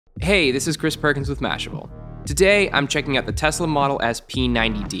Hey, this is Chris Perkins with Mashable. Today, I'm checking out the Tesla Model S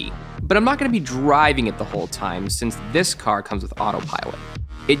P90D, but I'm not going to be driving it the whole time since this car comes with autopilot.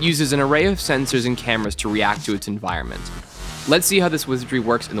 It uses an array of sensors and cameras to react to its environment. Let's see how this wizardry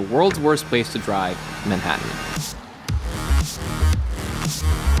works in the world's worst place to drive, Manhattan.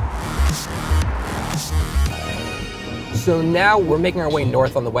 So now we're making our way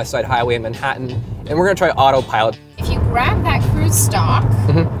north on the West Side Highway in Manhattan, and we're going to try autopilot. If you grab that cruise stop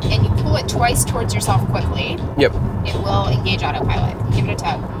and you pull it twice towards yourself quickly, Yep. It will engage autopilot. Give it a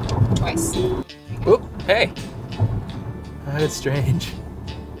tug. Twice. Oop, hey. That is strange.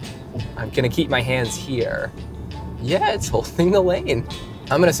 I'm going to keep my hands here. Yeah, it's holding the lane.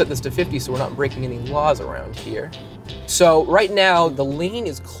 I'm going to set this to 50 so we're not breaking any laws around here. So right now, the lane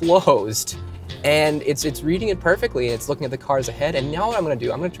is closed. And it's reading it perfectly, and it's looking at the cars ahead. And now what I'm gonna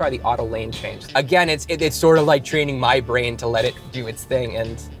do, I'm gonna try the auto lane change. Again, it's sort of like training my brain to let it do its thing.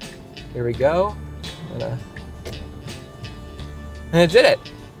 And here we go. And it did it.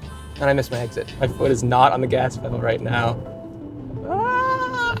 And I missed my exit. My foot is not on the gas pedal right now.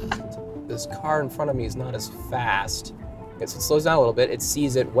 Ah! This car in front of me is not as fast. Okay, so it slows down a little bit. It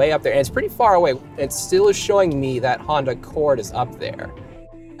sees it way up there, and it's pretty far away. It still is showing me that Honda Accord is up there.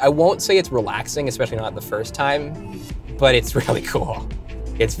 I won't say it's relaxing, especially not the first time, but it's really cool.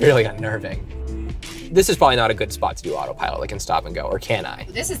 It's really unnerving. This is probably not a good spot to do autopilot, like in stop and go, or can I?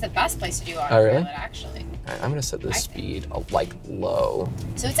 This is the best place to do autopilot, really? Actually. All right, I'm gonna set the speed like low.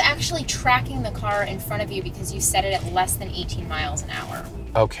 So it's actually tracking the car in front of you because you set it at less than 18 miles an hour.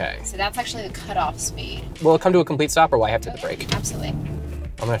 Okay. So that's actually the cutoff speed. Will it come to a complete stop or will I have to hit the brake? Absolutely.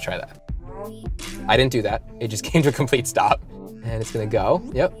 I'm gonna try that. I didn't do that. It just came to a complete stop. And it's gonna go,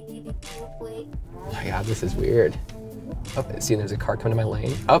 yep. Oh my God, this is weird. Oh, see, there's a car coming to my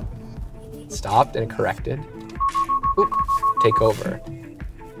lane. Up, stopped and corrected. Oop, take over.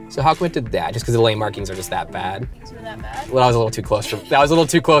 So how come it did that? Just because the lane markings are just that bad? Things were that bad? Well, that was a little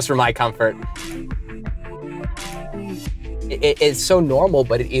too close for my comfort. It's so normal,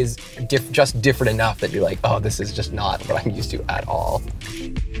 but it is just different enough that you're like, oh, this is just not what I'm used to at all.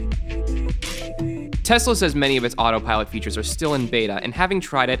 Tesla says many of its autopilot features are still in beta, and having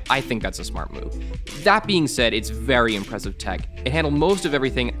tried it, I think that's a smart move. That being said, it's very impressive tech. It handled most of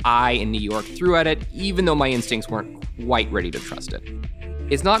everything I in New York threw at it, even though my instincts weren't quite ready to trust it.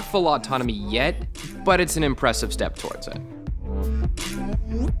 It's not full autonomy yet, but it's an impressive step towards it.